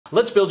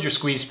Let's build your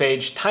squeeze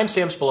page,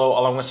 timestamps below,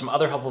 along with some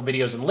other helpful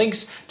videos and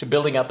links to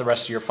building out the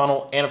rest of your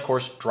funnel and of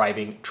course,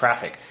 driving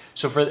traffic.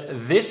 So for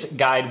this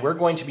guide, we're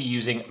going to be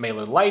using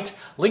MailerLite,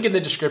 link in the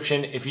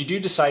description. If you do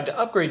decide to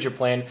upgrade your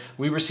plan,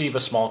 we receive a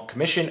small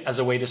commission as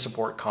a way to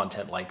support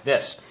content like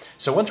this.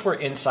 So once we're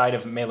inside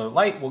of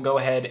MailerLite, we'll go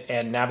ahead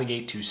and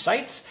navigate to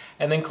Sites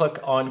and then click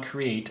on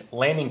Create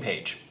Landing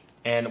Page.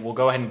 And we'll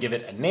go ahead and give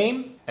it a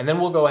name, and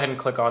then we'll go ahead and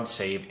click on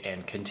Save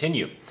and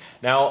Continue.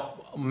 Now,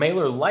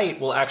 MailerLite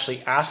will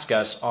actually ask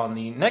us on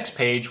the next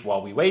page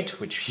while we wait,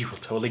 which you will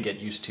totally get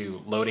used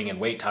to loading and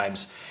wait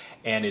times.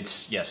 And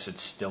yes,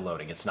 it's still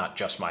loading. It's not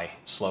just my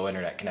slow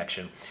internet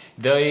connection.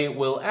 They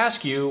will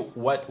ask you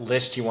what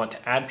list you want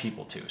to add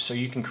people to. So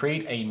you can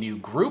create a new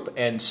group.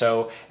 And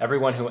so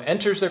everyone who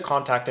enters their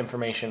contact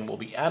information will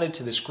be added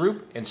to this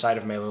group inside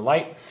of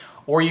MailerLite.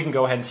 Or you can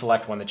go ahead and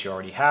select one that you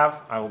already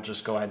have. I will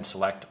just go ahead and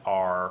select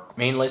our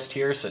main list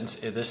here since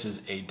this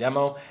is a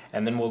demo,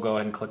 and then we'll go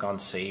ahead and click on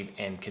Save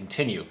and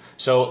Continue.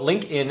 So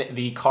link in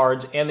the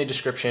cards and the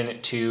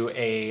description to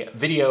a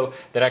video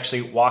that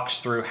actually walks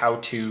through how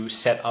to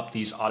set up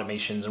these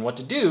automations and what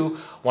to do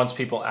once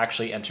people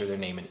actually enter their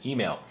name and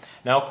email.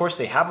 Now, of course,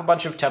 they have a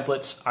bunch of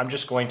templates. I'm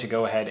just going to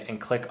go ahead and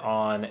click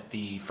on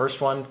the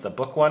first one, the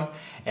book one,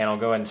 and I'll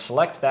go ahead and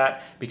select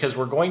that because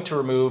we're going to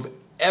remove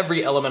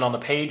every element on the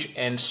page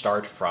and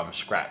start from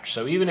scratch.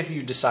 So even if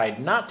you decide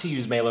not to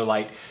use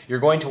MailerLite, you're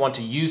going to want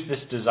to use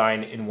this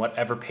design in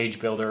whatever page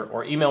builder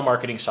or email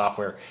marketing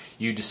software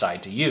you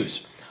decide to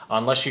use,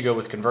 unless you go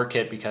with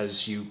ConvertKit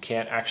because you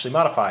can't actually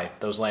modify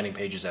those landing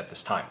pages at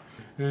this time.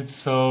 It's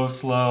so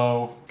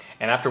slow.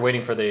 And after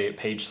waiting for the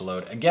page to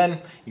load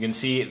again, you can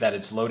see that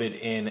it's loaded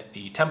in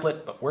the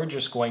template, but we're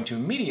just going to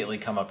immediately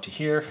come up to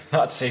here,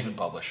 not save and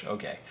publish.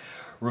 Okay,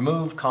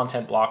 remove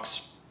content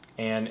blocks.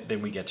 And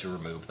then we get to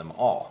remove them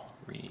all.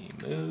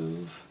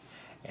 Remove,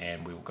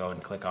 and we will go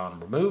and click on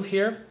remove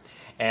here.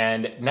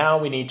 And now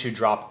we need to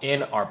drop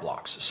in our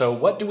blocks. So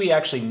what do we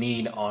actually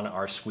need on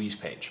our squeeze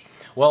page?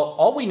 Well,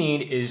 all we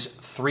need is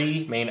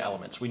three main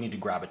elements. We need to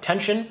grab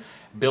attention,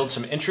 build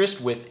some interest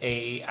with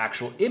an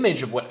actual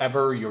image of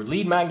whatever your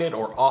lead magnet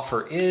or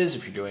offer is,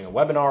 if you're doing a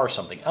webinar or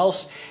something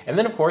else. And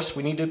then of course,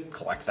 we need to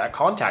collect that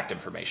contact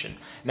information.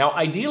 Now,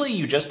 ideally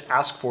you just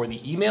ask for the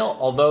email,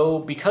 although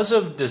because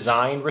of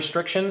design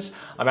restrictions,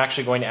 I'm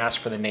actually going to ask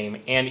for the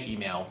name and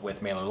email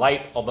with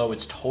MailerLite, although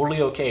it's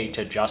totally okay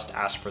to just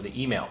ask for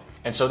the email.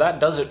 And so that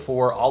does it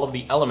for all of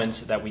the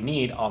elements that we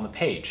need on the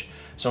page.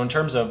 So in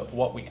terms of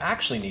what we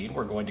actually need,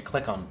 we're going to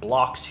click on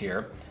blocks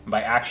here. And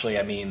by actually,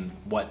 I mean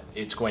what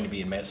it's going to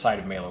be inside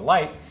of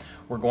MailerLite.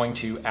 We're going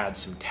to add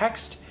some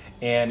text.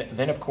 And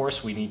then of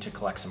course, we need to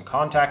collect some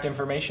contact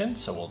information.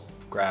 So we'll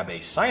grab a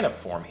sign up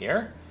form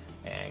here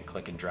and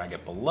click and drag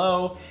it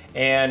below.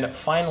 And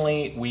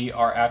finally, we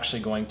are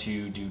actually going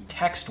to do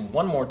text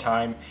one more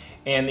time.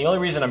 And the only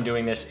reason I'm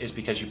doing this is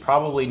because you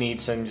probably need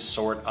some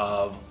sort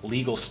of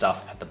legal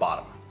stuff at the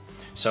bottom.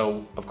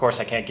 So of course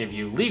I can't give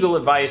you legal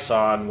advice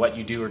on what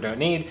you do or don't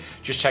need,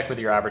 just check with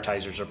your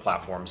advertisers or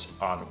platforms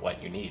on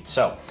what you need.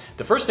 So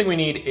the first thing we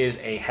need is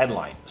a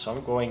headline. So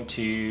I'm going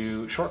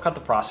to shortcut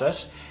the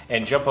process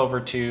and jump over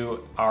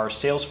to our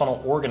sales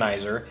funnel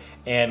organizer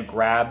and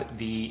grab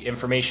the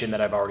information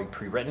that I've already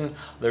pre-written.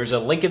 There's a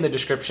link in the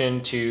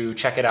description to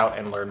check it out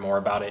and learn more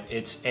about it.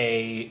 It's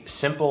a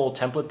simple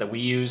template that we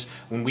use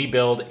when we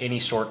build any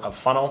sort of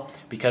funnel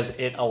because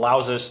it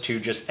allows us to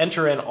just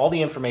enter in all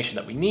the information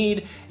that we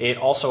need. It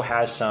also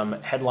has some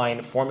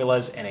headline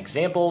formulas and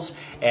examples,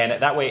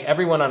 and that way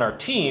everyone on our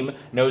team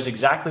knows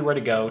exactly where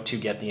to go to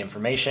get the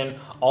information.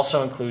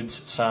 Also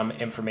includes some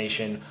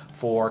information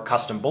for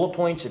custom bullet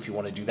points if you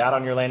want to do that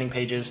on your landing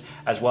pages,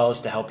 as well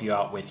as to help you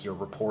out with your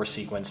rapport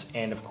sequence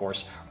and of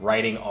course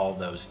writing all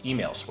those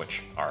emails,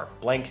 which are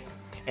blank.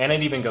 And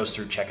it even goes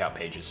through checkout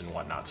pages and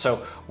whatnot.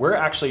 So we're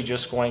actually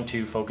just going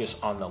to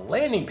focus on the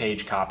landing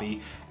page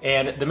copy.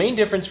 And the main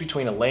difference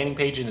between a landing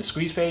page and a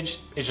squeeze page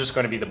is just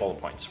going to be the bullet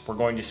points. We're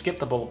going to skip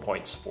the bullet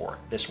points for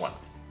this one.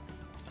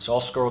 So I'll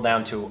scroll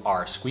down to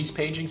our squeeze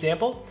page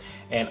example,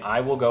 and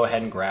I will go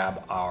ahead and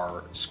grab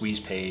our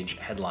squeeze page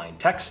headline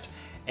text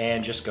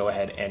and just go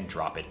ahead and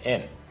drop it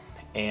in.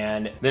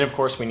 And then of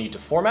course we need to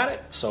format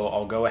it. So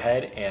I'll go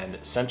ahead and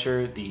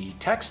center the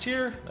text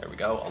here. There we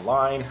go,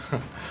 align.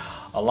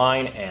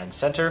 Align and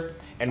center.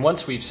 And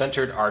once we've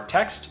centered our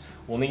text,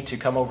 we'll need to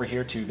come over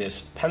here to this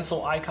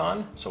pencil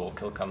icon. So we'll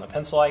click on the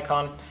pencil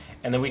icon,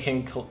 and then we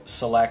can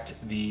select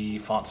the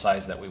font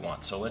size that we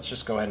want. So let's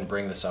just go ahead and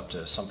bring this up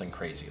to something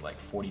crazy like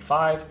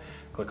 45,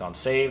 click on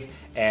save,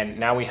 and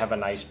now we have a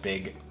nice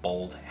big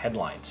bold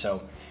headline.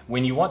 So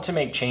when you want to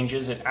make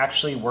changes, it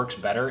actually works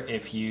better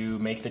if you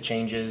make the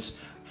changes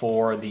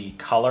for the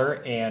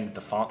color and the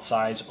font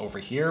size over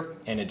here,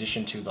 in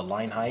addition to the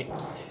line height.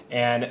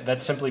 And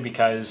that's simply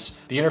because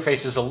the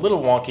interface is a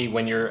little wonky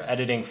when you're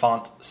editing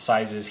font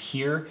sizes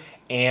here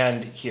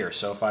and here.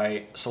 So if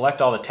I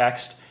select all the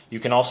text, you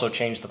can also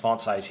change the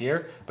font size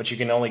here, but you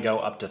can only go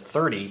up to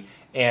 30.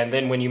 And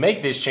then when you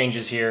make these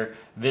changes here,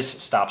 this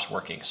stops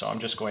working. So I'm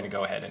just going to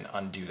go ahead and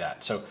undo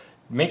that. So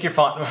make your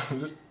font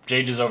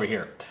changes over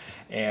here.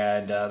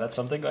 And that's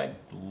something I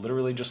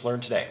literally just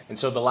learned today. And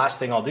so the last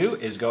thing I'll do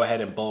is go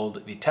ahead and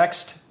bold the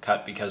text,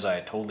 cut because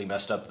I totally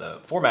messed up the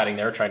formatting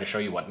there, trying to show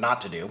you what not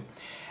to do.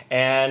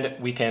 And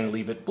we can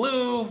leave it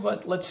blue,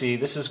 but let's see,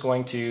 this is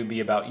going to be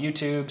about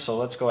YouTube, so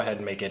let's go ahead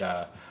and make it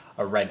a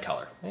red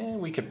color. And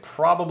we could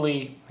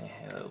probably,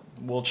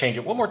 we'll change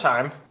it one more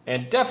time,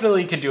 and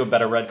definitely could do a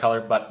better red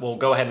color, but we'll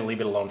go ahead and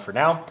leave it alone for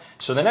now.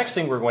 So the next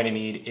thing we're going to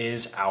need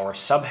is our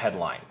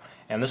subheadline.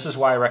 And this is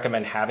why I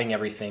recommend having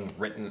everything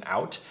written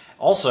out.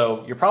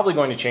 Also, you're probably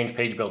going to change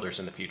page builders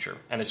in the future,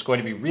 and it's going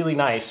to be really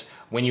nice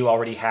when you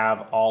already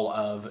have all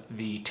of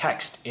the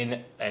text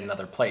in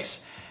another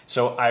place.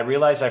 So I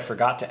realized I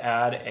forgot to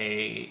add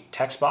a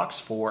text box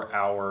for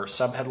our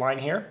subheadline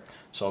here.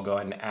 So I'll go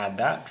ahead and add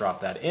that,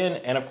 drop that in.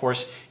 And of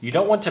course, you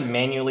don't want to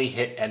manually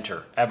hit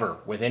enter ever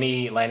with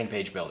any landing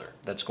page builder.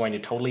 That's going to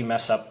totally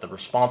mess up the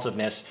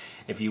responsiveness.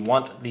 If you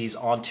want these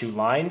on 2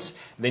 lines,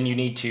 then you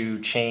need to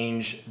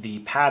change the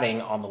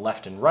padding on the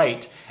left and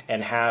right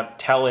and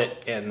tell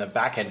it in the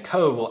backend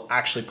code will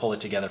actually pull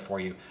it together for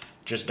you.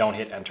 Just don't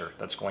hit enter.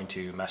 That's going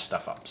to mess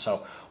stuff up.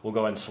 So we'll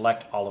go ahead and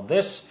select all of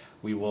this.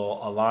 We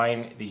will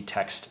align the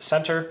text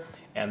center.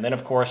 And then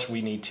of course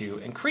we need to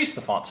increase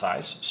the font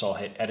size. So I'll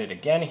hit edit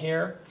again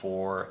here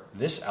for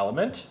this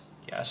element.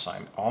 Yes,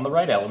 I'm on the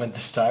right element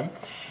this time.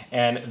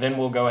 And then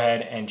we'll go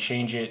ahead and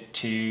change it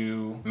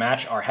to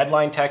match our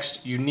headline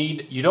text. You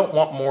don't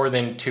want more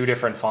than 2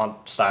 different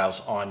font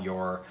styles on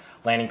your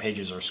landing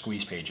pages or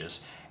squeeze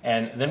pages.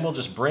 And then we'll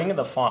just bring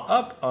the font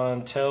up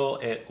until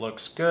it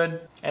looks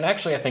good. And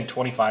actually I think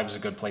 25 is a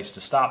good place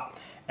to stop.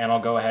 And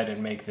I'll go ahead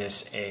and make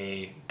this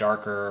a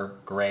darker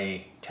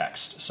gray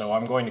text. So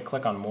I'm going to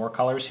click on more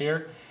colors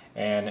here,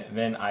 and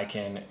then I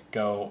can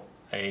go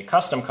a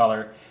custom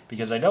color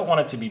because I don't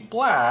want it to be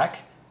black,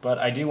 but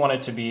I do want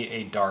it to be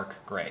a dark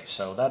gray.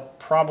 So that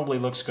probably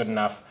looks good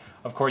enough.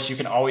 Of course, you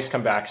can always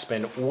come back,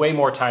 spend way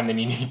more time than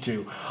you need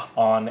to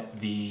on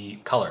the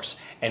colors.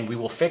 And we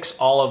will fix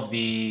all of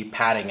the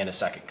padding in a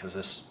second because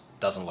this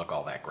doesn't look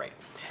all that great.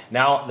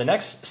 Now, the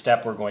next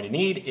step we're going to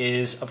need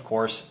is, of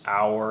course,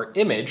 our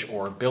image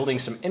or building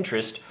some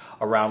interest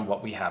around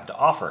what we have to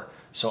offer.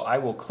 So I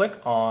will click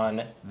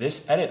on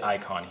this edit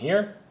icon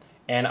here,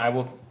 and I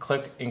will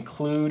click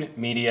include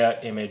media,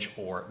 image,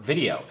 or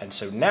video. And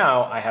so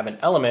now I have an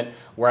element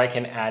where I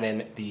can add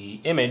in the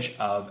image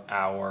of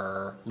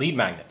our lead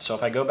magnet. So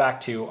if I go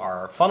back to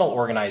our funnel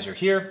organizer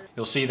here,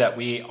 you'll see that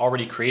we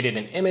already created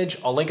an image.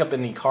 I'll link up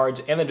in the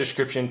cards and the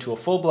description to a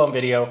full-blown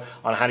video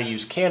on how to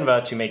use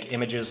Canva to make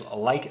images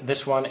like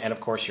this one and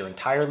of course your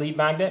entire lead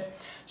magnet.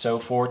 So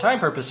for time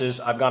purposes,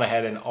 I've gone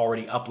ahead and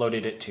already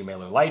uploaded it to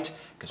MailerLite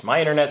because my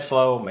internet's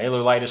slow,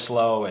 MailerLite is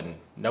slow, and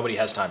nobody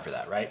has time for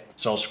that, right?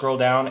 So I'll scroll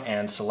down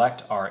and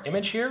select our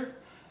image here,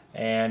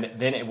 and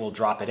then it will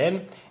drop it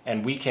in,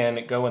 and we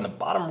can go in the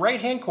bottom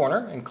right-hand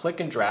corner and click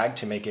and drag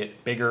to make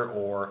it bigger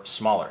or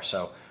smaller.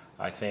 So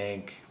I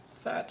think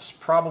that's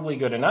probably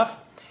good enough.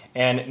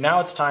 And now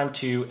it's time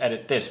to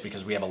edit this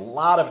because we have a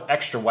lot of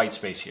extra white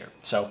space here.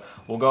 So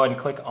we'll go ahead and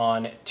click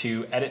on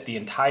to edit the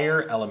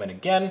entire element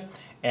again.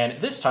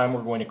 And this time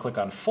we're going to click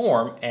on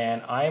form,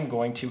 and I am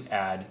going to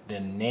add the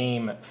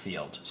name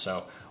field.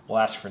 So we'll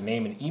ask for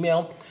name and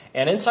email.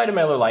 And inside of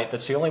MailerLite,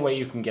 that's the only way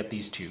you can get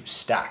these to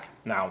stack.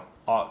 Now,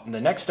 the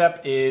next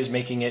step is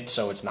making it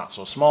so it's not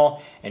so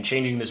small and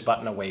changing this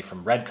button away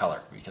from red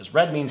color because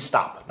red means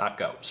stop, not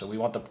go. So we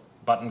want the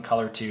button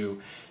color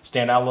to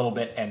stand out a little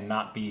bit and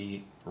not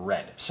be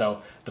red.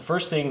 So the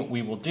first thing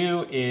we will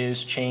do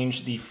is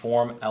change the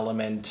form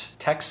element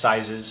text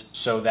sizes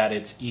so that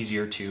it's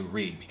easier to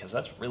read because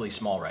that's really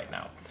small right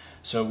now.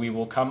 So we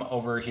will come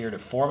over here to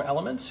form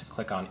elements,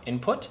 click on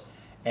input,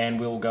 and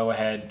we'll go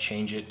ahead,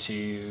 change it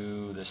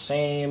to the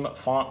same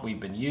font we've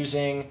been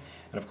using.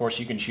 And of course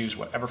you can choose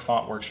whatever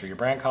font works for your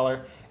brand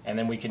color, and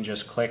then we can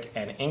just click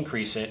and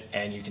increase it,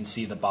 and you can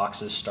see the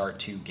boxes start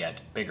to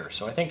get bigger.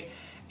 So I think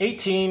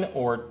 18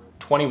 or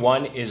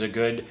 21 is a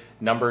good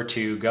number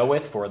to go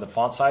with for the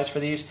font size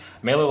for these.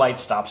 MailerLite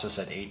stops us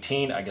at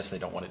 18. I guess they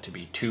don't want it to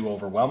be too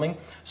overwhelming.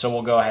 So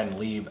we'll go ahead and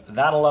leave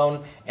that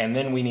alone. And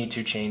then we need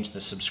to change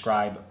the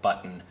subscribe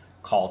button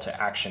call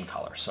to action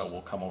color. So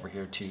we'll come over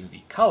here to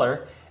the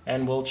color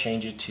and we'll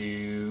change it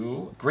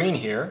to green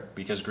here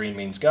because green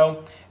means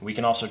go. We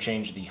can also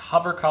change the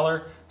hover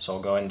color. So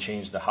I'll go ahead and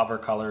change the hover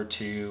color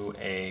to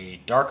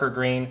a darker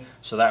green.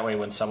 So that way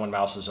when someone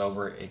mouses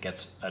over, it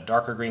gets a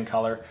darker green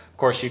color. Of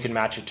course, you can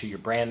match it to your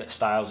brand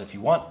styles if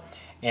you want.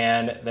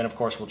 And then of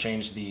course, we'll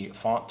change the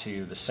font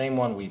to the same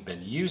one we've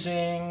been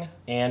using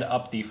and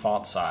up the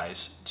font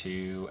size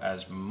to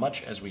as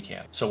much as we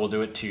can. So we'll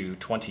do it to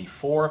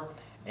 24.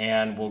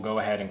 And we'll go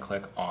ahead and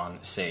click on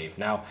save.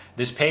 Now,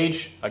 this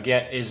page,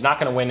 again, is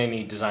not going to win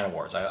any design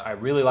awards. I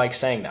really like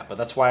saying that, but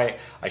that's why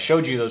I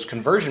showed you those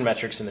conversion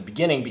metrics in the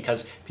beginning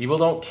because people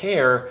don't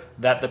care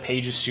that the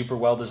page is super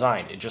well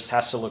designed. It just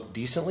has to look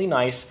decently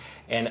nice,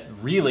 and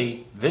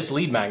really, this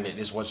lead magnet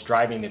is what's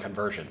driving the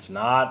conversions,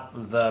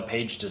 not the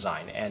page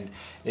design, and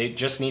it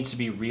just needs to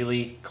be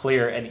really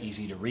clear and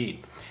easy to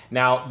read.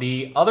 Now,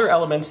 the other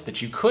elements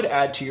that you could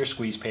add to your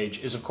squeeze page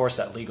is, of course,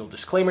 that legal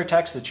disclaimer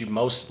text that you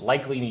most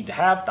likely need to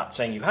have. Not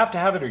saying you have to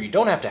have it or you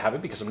don't have to have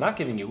it, because I'm not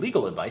giving you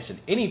legal advice in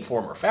any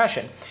form or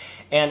fashion.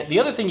 And the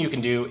other thing you can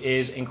do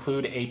is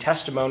include a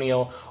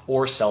testimonial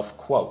or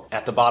self-quote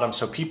at the bottom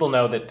so people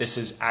know that this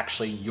is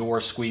actually your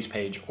squeeze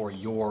page or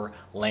your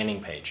landing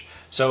page.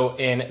 So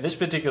in this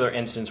particular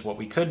instance, what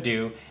we could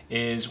do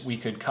is we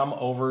could come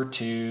over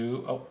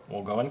to,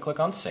 we'll go and click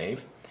on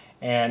save.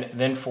 And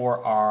then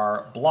for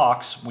our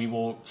blocks, we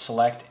will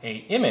select a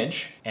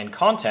image and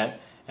content,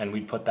 and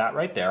we'd put that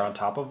right there on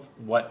top of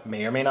what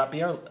may or may not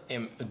be our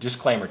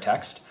disclaimer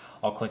text.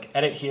 I'll click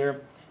edit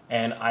here,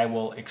 and I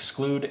will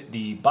exclude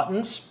the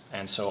buttons.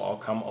 And so I'll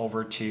come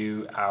over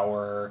to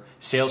our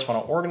sales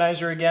funnel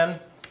organizer again.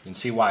 You can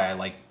see why I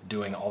like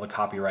doing all the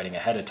copywriting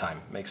ahead of time.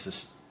 It makes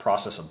this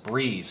process a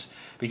breeze,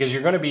 because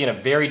you're going to be in a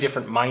very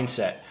different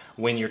mindset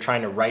when you're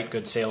trying to write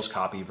good sales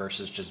copy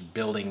versus just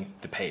building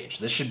the page.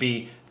 This should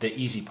be the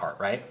easy part,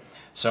 right?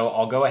 So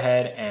I'll go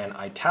ahead and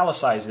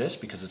italicize this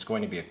because it's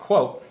going to be a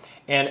quote.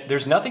 And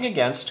there's nothing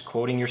against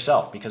quoting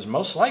yourself, because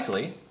most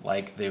likely,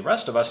 like the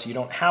rest of us, you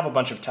don't have a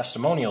bunch of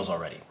testimonials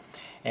already.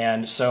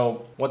 And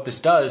so what this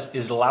does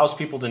is it allows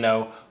people to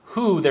know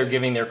who they're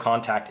giving their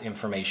contact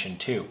information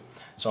to.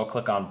 So I'll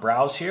click on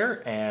browse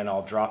here, and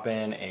I'll drop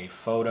in a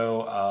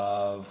photo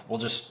of, we'll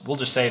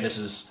just say this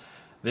is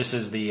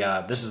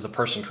the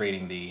person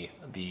creating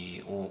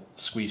the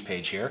squeeze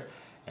page here.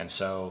 And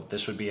so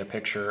this would be a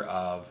picture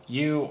of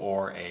you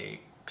or a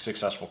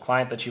successful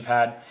client that you've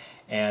had.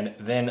 And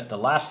then the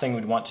last thing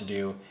we'd want to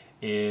do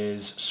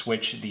is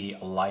switch the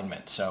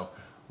alignment. So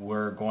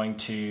we're going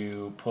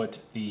to put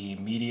the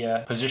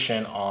media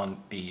position on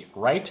the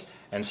right.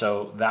 And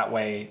so that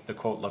way the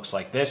quote looks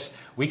like this.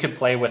 We could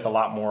play with a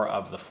lot more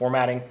of the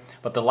formatting,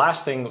 but the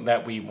last thing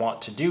that we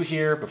want to do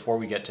here before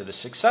we get to the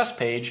success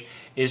page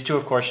is to,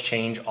 of course,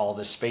 change all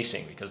this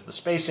spacing, because the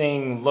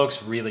spacing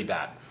looks really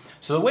bad.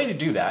 So the way to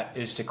do that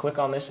is to click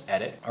on this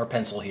edit or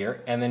pencil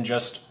here, and then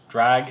just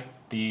drag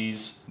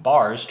these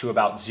bars to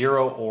about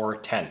 0 or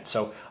 10.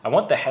 So I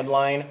want the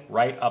headline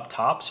right up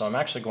top. So I'm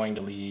actually going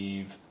to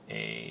leave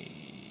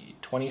a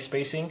 20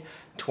 spacing,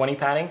 20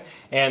 padding.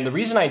 And the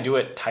reason I do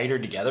it tighter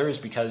together is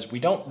because we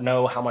don't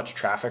know how much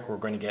traffic we're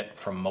going to get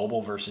from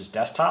mobile versus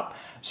desktop.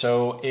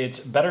 So it's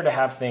better to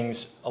have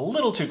things a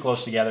little too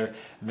close together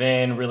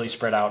than really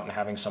spread out and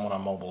having someone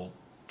on mobile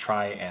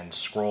try and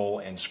scroll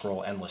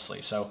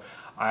endlessly. So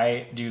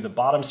I do the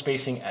bottom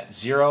spacing at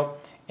 0,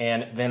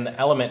 and then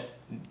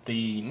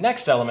the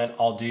next element,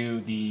 I'll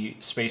do the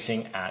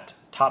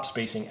top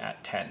spacing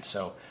at 10.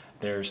 So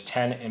there's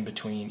 10 in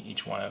between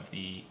each one of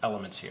the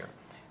elements here.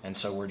 And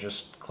so we're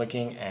just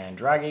clicking and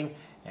dragging.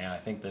 And I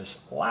think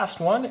this last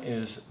one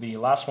is the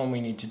last one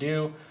we need to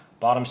do.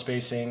 Bottom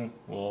spacing,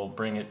 we'll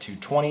bring it to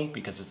 20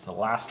 because it's the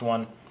last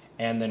one.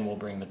 And then we'll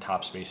bring the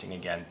top spacing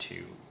again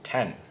to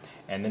 10.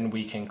 And then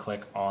we can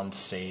click on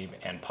save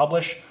and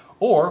publish,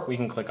 or we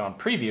can click on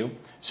preview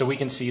so we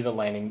can see the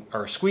landing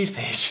or squeeze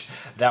page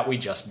that we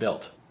just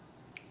built.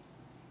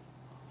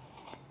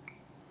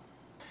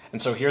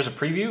 And so here's a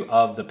preview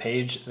of the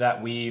page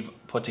that we've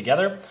put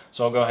together.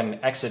 So I'll go ahead and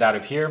exit out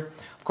of here.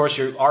 Of course,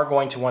 you are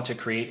going to want to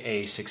create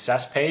a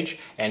success page.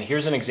 And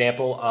here's an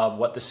example of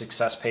what the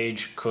success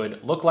page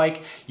could look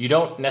like. You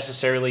don't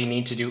necessarily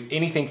need to do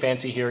anything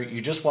fancy here. You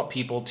just want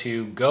people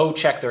to go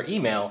check their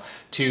email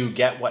to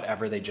get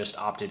whatever they just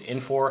opted in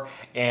for.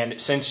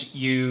 And since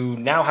you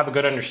now have a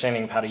good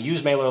understanding of how to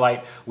use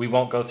MailerLite, we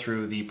won't go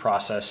through the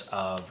process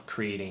of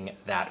creating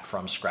that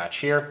from scratch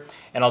here.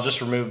 And I'll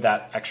just remove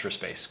that extra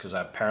space because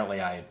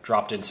apparently I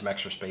dropped in some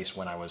extra space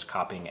when I was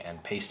copying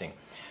and pasting.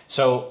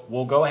 So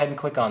we'll go ahead and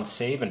click on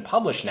save and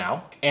publish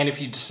now. And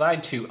if you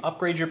decide to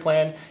upgrade your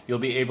plan, you'll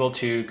be able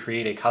to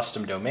create a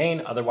custom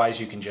domain. Otherwise,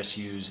 you can just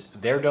use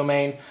their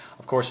domain.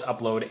 Of course,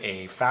 upload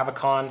a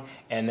favicon.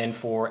 And then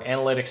for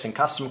analytics and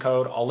custom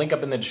code, I'll link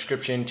up in the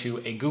description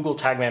to a Google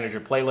Tag Manager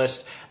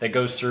playlist that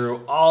goes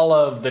through all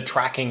of the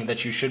tracking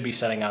that you should be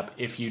setting up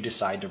if you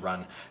decide to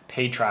run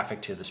paid traffic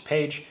to this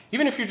page.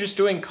 Even if you're just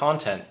doing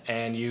content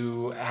and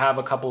you have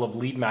a couple of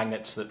lead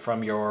magnets that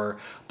from your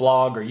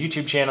blog or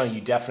YouTube channel,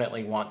 you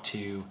definitely want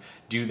to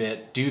do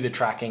the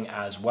tracking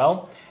as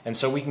well. And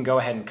so we can go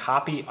ahead and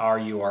copy our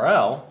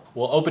URL.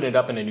 We'll open it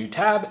up in a new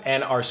tab,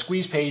 and our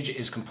squeeze page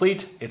is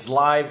complete. It's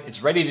live.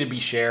 It's ready to be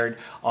shared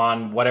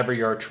on whatever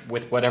your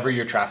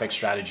traffic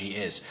strategy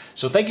is.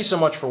 So thank you so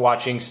much for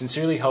watching.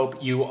 Sincerely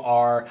hope you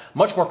are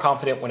much more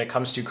confident when it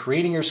comes to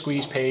creating your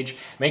squeeze page.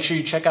 Make sure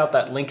you check out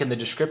that link in the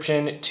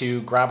description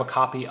to grab a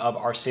copy of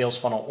our sales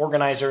funnel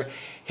organizer.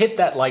 Hit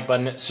that like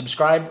button,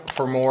 subscribe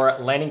for more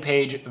landing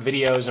page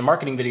videos and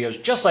marketing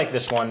videos just like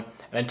this one.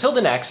 And until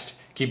the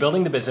next, keep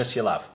building the business you love.